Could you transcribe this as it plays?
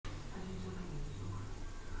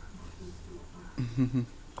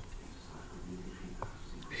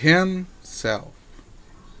himself,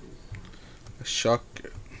 shock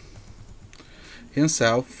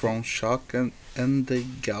himself from shock and they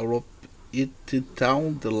galloped it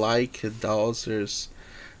down like dozers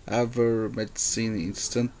ever medicine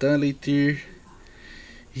instantly.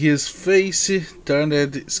 His face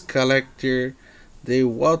turned scarlet. The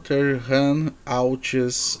water ran out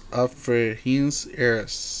of his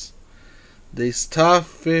ears. The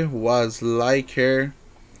stuff was like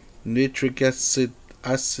nitric acid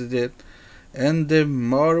and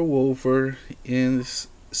moreover in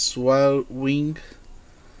swallowing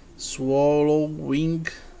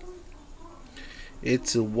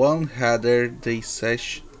its one header they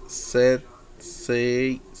say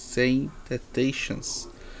temptations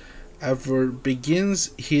ever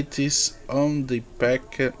begins it is on the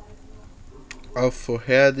back of a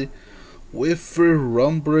head with a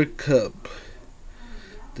rumble cup.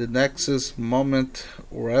 The next moment,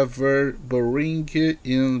 wherever boring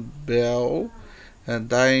in bell and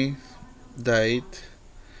died,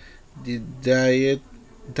 the diet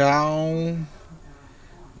down,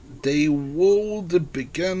 they would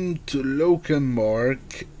begin to look more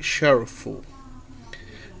cheerful.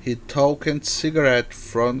 He took a cigarette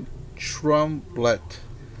from Trumplet,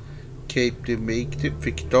 kept the make the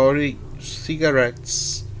Victory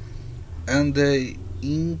cigarettes, and the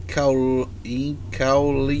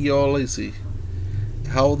incauliology,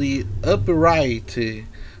 how the upright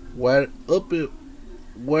were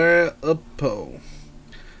upon.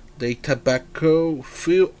 The tobacco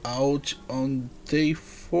fell out on the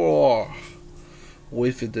floor.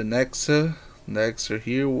 With the next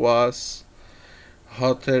here was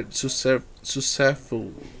hotter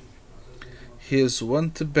successful. His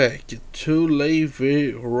went back to leave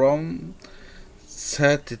room,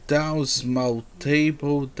 sat down small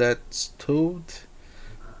table that stood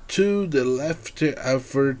to the left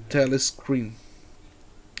of her telescreen.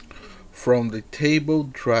 From the table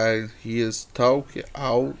dried his took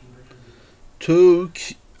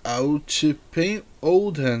out a pen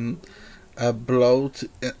and a blot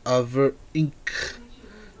of ink,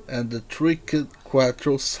 and the tricked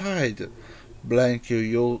quattro side blank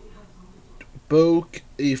your book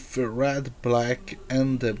if red black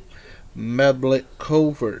and the mable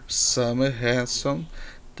cover some handsome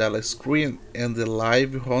telescreen and the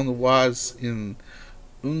live one was in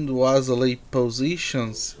unwisely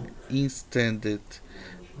positions instead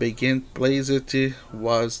began placed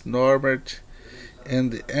was normed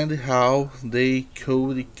and how they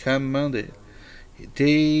could command it.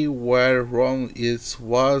 They were wrong it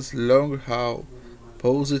was long how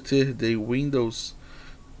positive the windows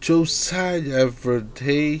two sides of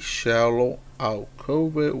the shallow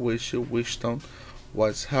alcove which Wisdom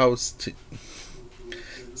was housed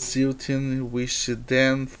Silton which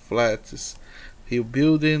then flats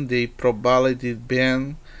rebuilding the probability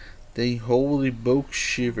band the holy book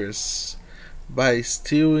shivers by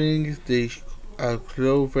stealing the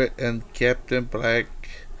clover and Captain Black.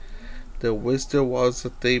 The wisdom was a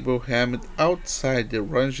table hammered outside the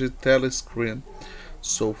ranged telescreen.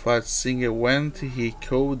 So far Singer went he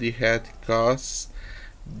could had costs,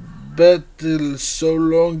 but so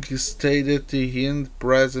long he stayed in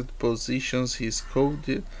present positions he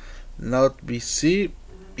could not be seen.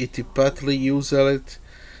 It partly used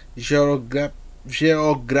geographic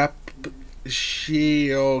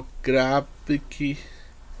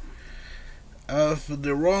of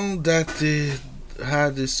the wrong that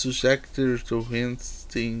had subjected to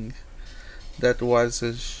hinting that was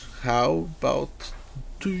how about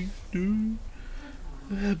to do,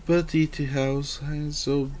 but it has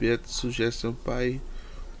also been suggested by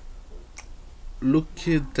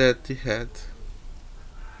looking that he had.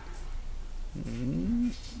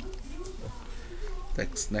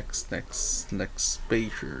 Next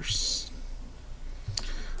pages.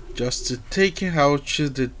 Just taking out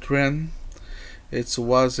the trend, it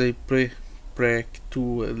was a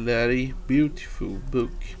particularly beautiful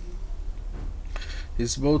book.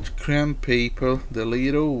 His both cream paper, the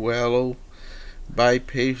little yellow by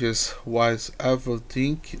pages was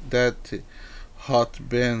everything that had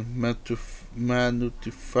been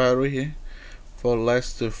manufactured for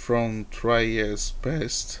less from 3 years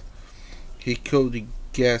past. He could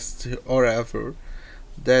guess, however,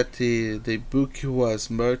 that the book was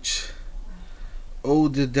much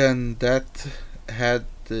older than that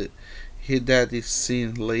he had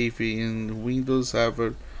seen living in windows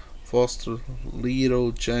ever foster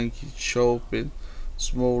little junky shop in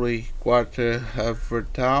small quarter of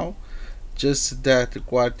town, just that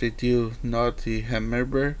quarter do not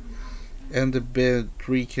remember, and the bed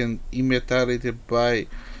drinking imitated by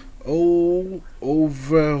Oh,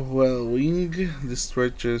 overwhelming the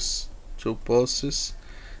stretches to pulses.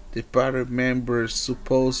 The party members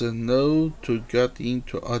suppose no to get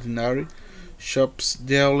into ordinary shops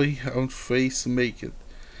daily on face make.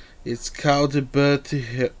 It's called but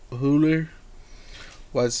Huller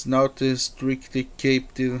was not strictly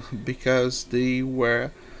kept because they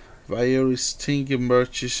were very sting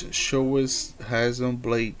merchants shows razor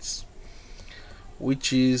blades,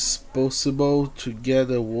 which is possible to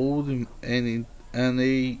get a wood and in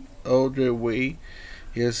any other way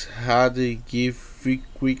is had to give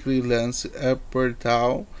quickly lance up or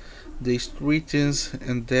down the streets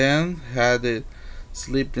and then had it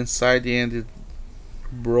slipped inside the end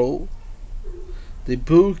bro. The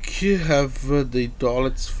book have the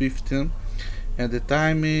dollars 15 and the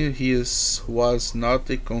time was not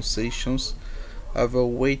a concessions of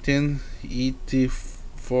waiting it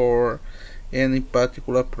for any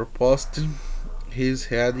particular proposed. His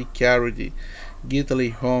head carried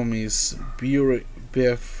Gidley home is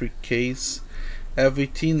briefcase,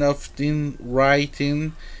 everything often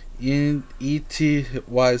writing in it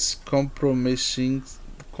was compromise,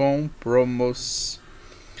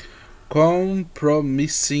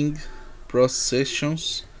 compromising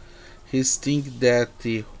processions. He think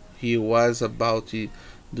that he was about to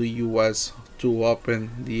the US to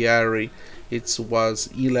open the area. It was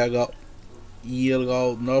illegal.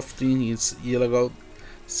 Illegal. Nothing is illegal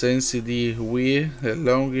since the we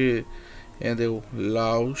along and the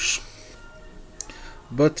laws.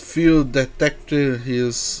 But few detected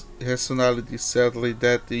his personality sadly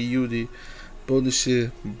that the youth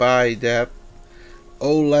punished by that.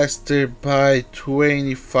 All lasted by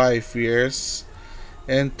 25 years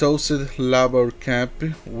and toasted labor camp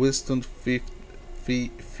Winston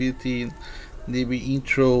 15 the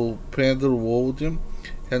intro Pendle Wodium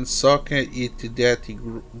and socket it that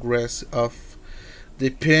grass of the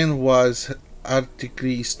pen was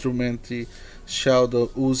artically instrument shadow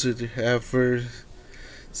used ever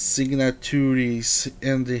signatories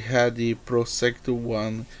and had the prosected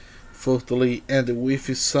one fortly and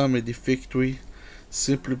with some defectory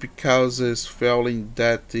simply because it's failing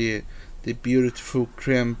that the beautiful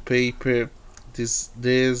cream paper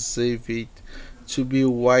deserved to be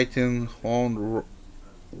whitened on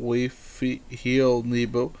with heel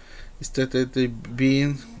nibble instead of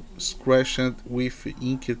being scratched with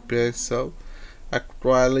inked pencil.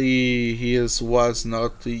 Actually, his was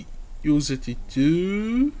not used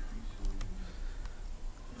to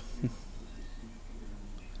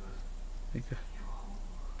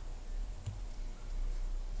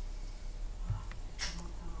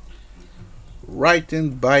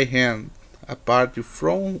written by hand, apart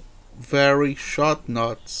from very short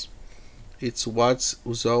notes. It was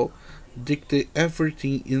also dictate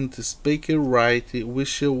everything in the speaker right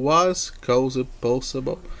which was caused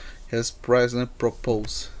possible as President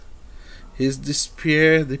proposed. His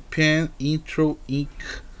despair the pen intro ink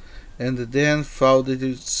and then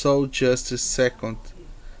folded so just a second.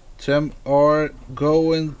 Time or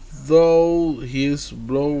going though his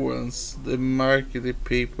blowings the market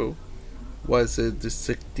people was a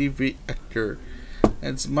detective actor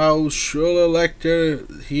and small sure lecture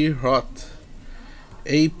he wrote.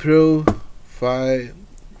 April 5,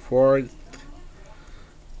 4th,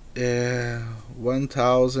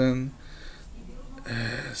 1000,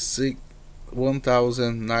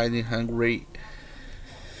 1900,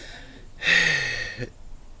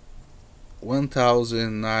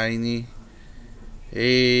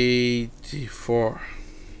 1984.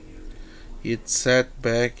 It sat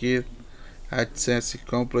back it had sense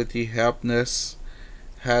complete helplessness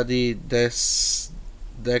had the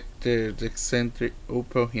doctor eccentric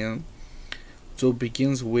upon him. To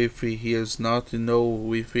begins with, he is not to know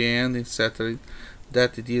within etc.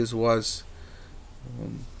 that this was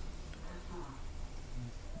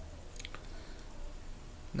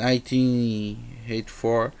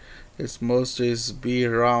 1984. It must be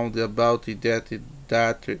round about that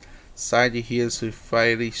side he is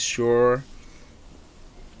fairly sure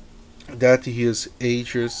that his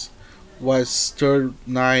ages was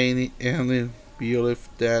 39 and believed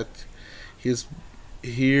that his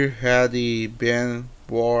here had been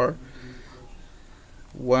born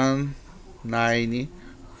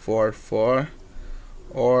 1944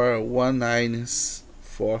 or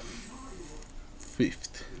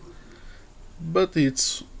 1945, but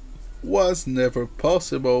it was never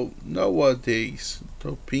possible nowadays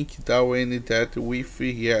to pin down any that with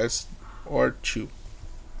yes or two.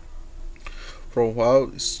 From while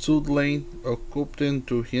Studlane occupied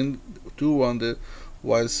to him to wonder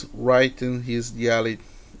was writing his diary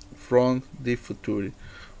from the future.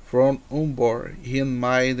 from on board. He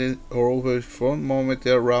minded over for a moment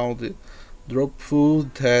around the dropful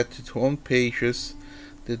that on pages,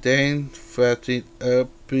 the then fattened up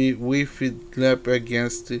with it lamp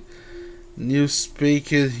against the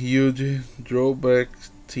newspaper you'd drawback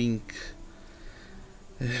think.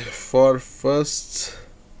 For first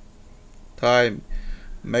time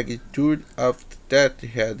magnitude of that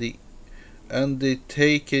had the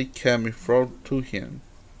undertaker come from to him.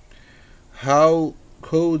 How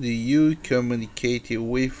could you communicate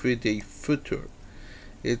with the future?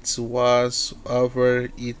 It was over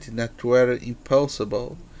it natural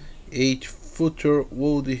impossible. Each future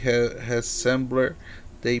would resemble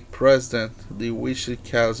the present, the which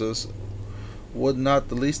causes would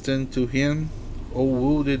not listen to him or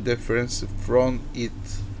would difference from it,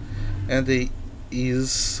 and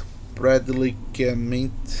his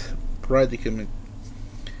predicament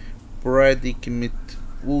predicament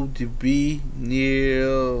would be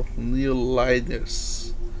near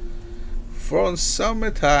leaders. For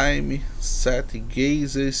some time sat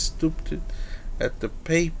gazing stupid at the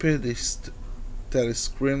paper the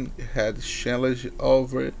telescreen had challenged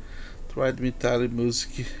over tried metallic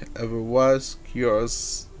music ever was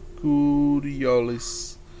curious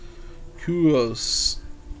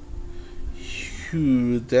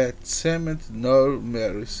who that cement nor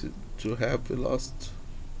merits to have lost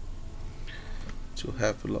to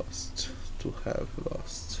have lost to have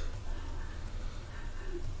lost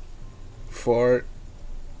for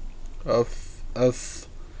of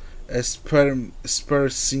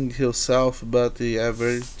expressing himself but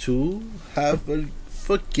ever to have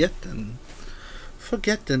forgotten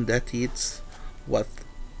that it's what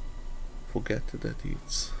forget that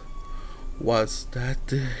it's was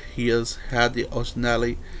that he has had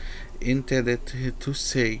originally intended to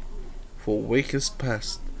say. For weeks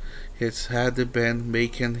past, it had been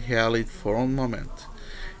making hell for a moment,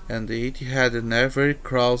 and it had never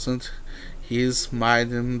crossed his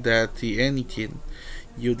mind that anything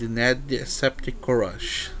you'd need except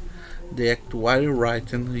courage. The actual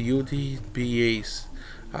writing you'd be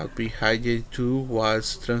out behind it too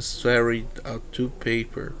was transferred to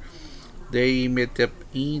paper. The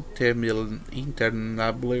interminable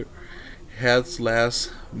headless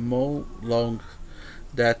monologue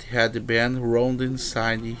that had been round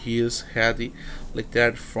inside his head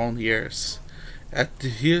littered from years.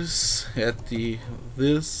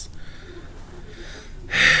 This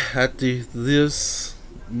at this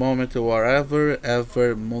moment wherever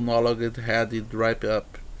ever monologue had dried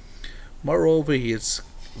up. Moreover, his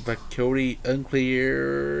vacuity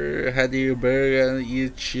unclear had buried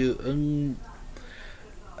each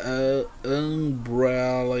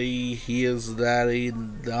umbrella his daddy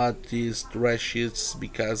not these trashes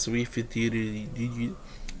because with it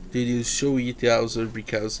did you show it also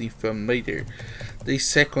because infam later. The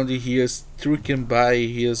second he is stricken by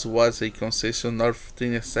his was a concession of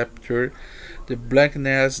the acceptor, the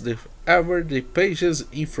blackness, the ever the pages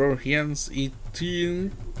in front of him, it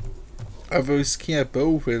of a skin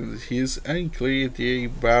above and his unclear day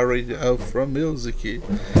buried out from music,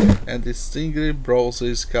 and the single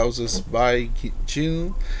browsers causes by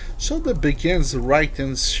June, so that begins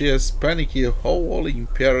writing she is panicky whole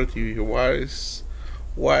imperative wise,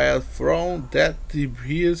 while from that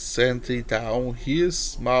he sent down his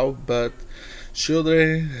small but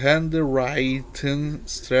shoulder handwriting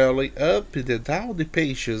straight up and down the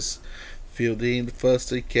pages, filled in the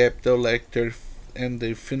first capital letter and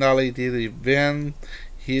the finality then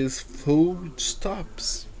his full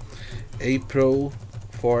stops. April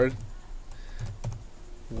 4th,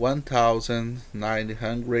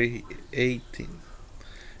 1918.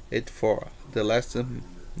 84. The last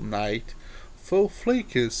night. Full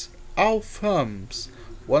flickers, all thumbs.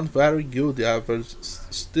 One very good ever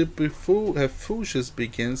stupid foolishness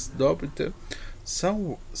begins double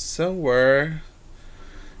somewhere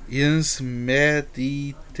in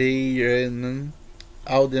Mediterranean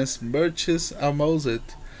audience merges amused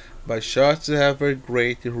by shots ever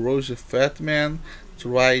great Roger fat man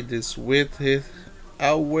tried this with his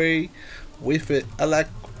away with an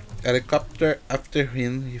helicopter after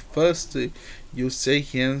him. He first you say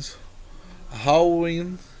him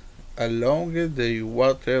howling along the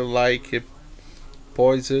water like a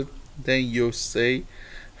poison, then you say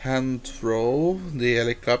hand throw the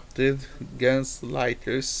helicopter guns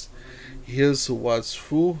lighters. His was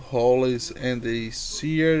full holes and the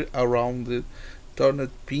sear around it turned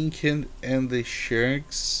pink and the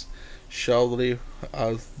sharks shouted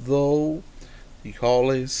as though the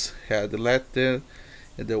holes had let the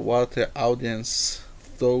water audience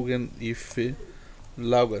thousand if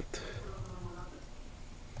loud.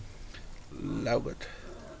 Loud.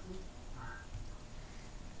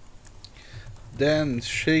 then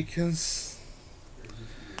shakens,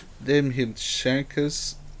 then he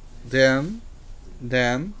shakens, then,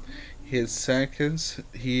 then he seconds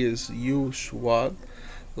his usual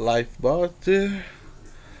lifeboat,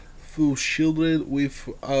 full shielded with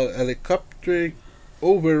a helicopter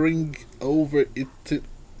hovering over it.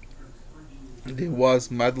 It was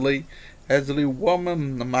madly as the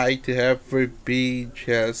woman might ever be,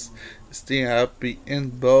 just staying up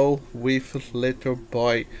and bow with little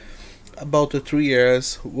boy about 3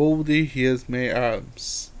 years old in his my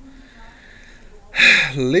arms.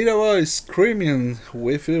 Little boy screaming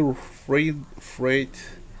with a fright,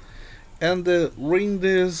 and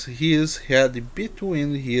rings his head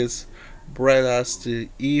between his breasts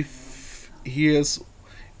if his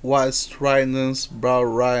was tridents brought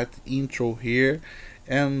right into here,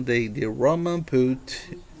 and the Roman put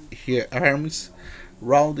her arms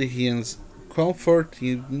round his,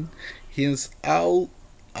 comforting his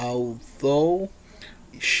although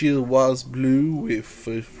she was blue with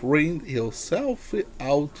freeing himself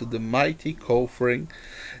out the mighty covering.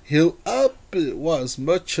 Hill up was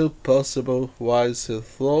much as possible, was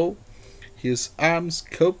though his arms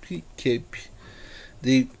keep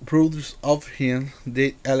the brothers of him,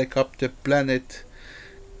 the helicopter planet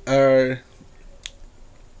are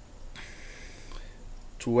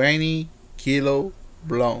 20 kilo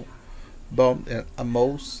blown bomb and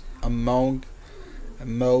among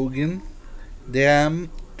them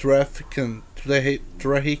terrific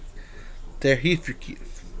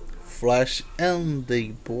flash, and they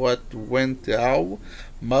both went out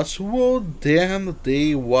much wood. Them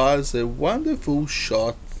they was a wonderful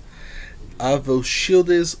shot. Our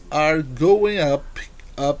shields are going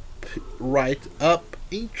up, right up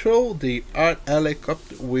into the art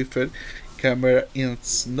helicopter with a camera in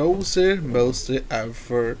its nose, most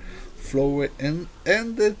ever floor, and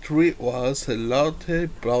the tree was a lot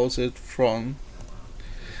browsed from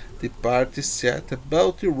the party set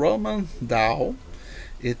about the Roman down.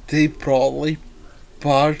 It they probably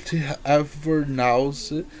party ever now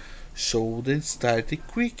should start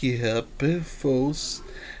quick up foes,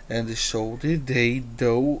 and showed they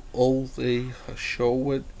do all they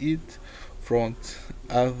showed it front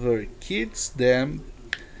other kids them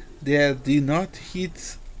they did not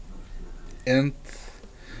hit, and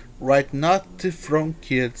right not from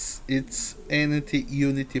kids. It's anti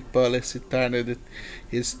unity policy turned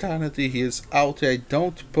his out. I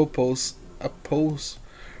don't propose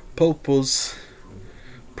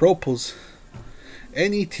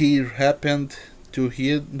anything happened to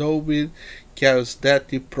him. Nobody cares that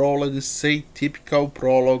the prologue say typical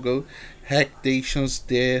prologue hectations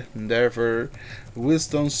there never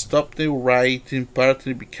wisdom stopped the writing,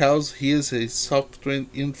 partly because he is a software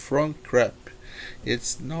in front crap.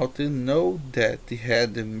 It's not to know that he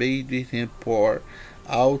had made him pour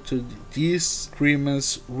out these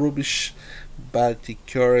screamers rubbish, but the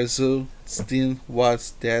curious thing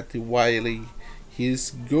was that while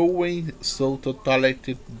he's going so totally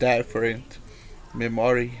different,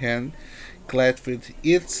 memory hand clasped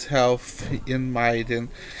itself in mind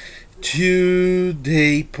to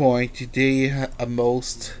the point they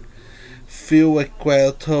almost feel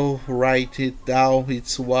equal write it down.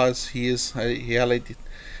 It was his reality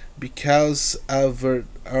because of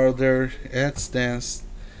other instance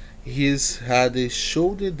his had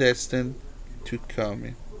showed destined to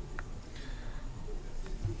come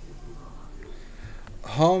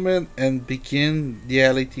home and begin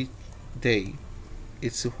reality day.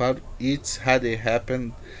 It's had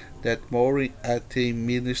happened that more at the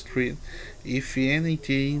ministry, if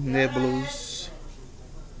anything nebulous.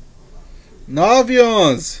 9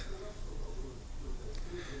 11!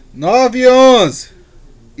 9 11!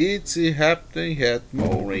 It's happening at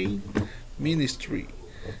Maureen Ministry.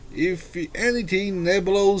 If anything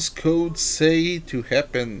nebulous could say to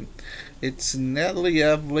happen, it's nearly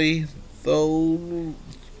every though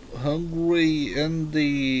hungry, and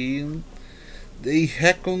the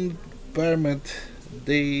second permit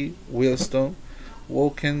the wisdom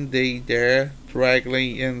woken they there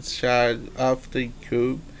dragging inside of the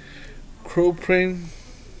cube crouching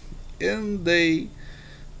in the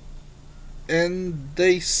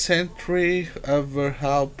century over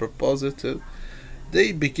how proposed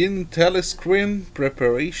they begin telescreen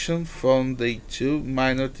preparation from the two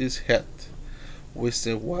minorities head.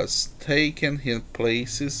 Wisdom was taken in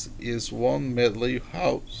places is one medley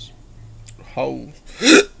house.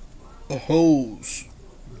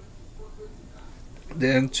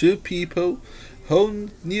 Then two people who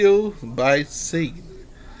knew by saying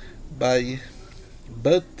by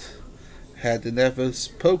but had never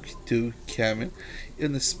spoke to came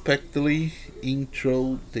unexpectedly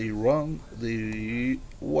intro the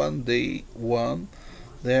one day one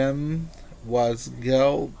then was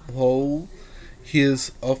Gal Hole. He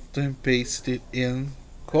is often pasted in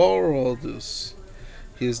Corrodus.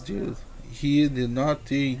 He did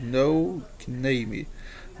not know name,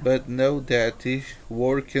 but know that he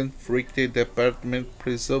working for the department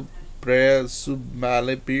presumably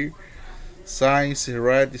science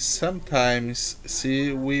read sometimes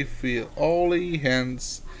see with only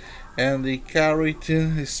hands and the carried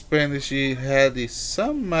Spanish had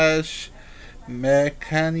some much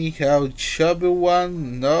mechanical job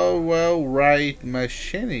one no well right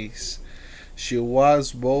machines. She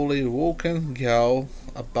was boldly woken girl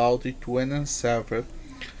about 27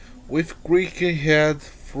 with creaky head,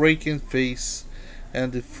 freaking face,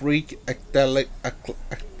 and the freak athletic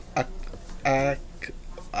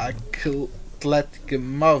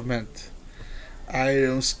movement.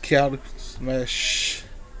 Iron scalp smash.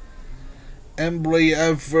 Embley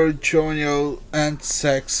ever Jonio and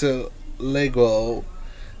sex Lego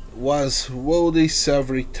was woody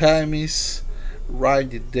several times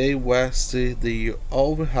right the day west the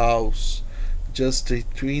old house just a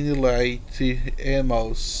twin light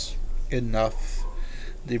emos enough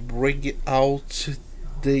they bring out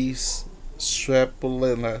these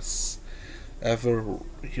strapless ever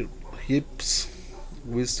hips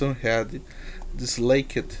Winston had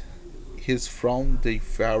disliked his from the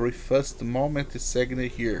very first moment second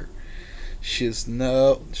here. She's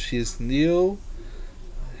new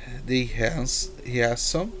the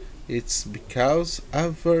handsome. It's because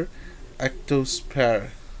of her actospair,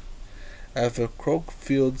 of her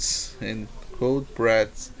croakfields and cold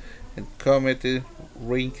breads and comedy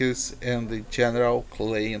wrinkles and the general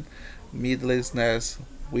clean middlessness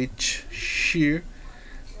which she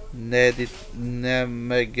needed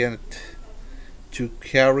Namagan't to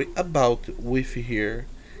carry about with her.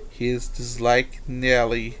 His dislike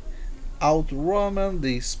nearly outrun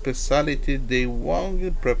the speciality they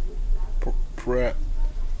won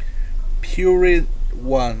pure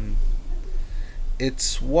one.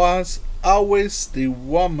 It was always the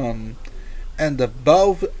woman, and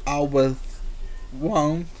above our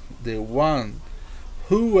one, the one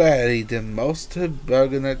who were the most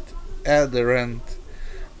burdened adherent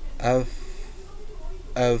of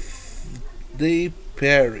of the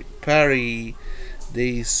parry,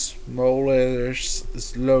 the smaller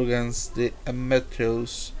slogans, the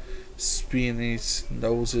amateurs, spinning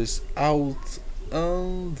noses out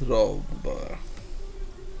and rubber.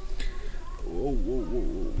 Whoa, whoa,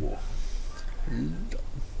 whoa,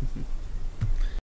 whoa.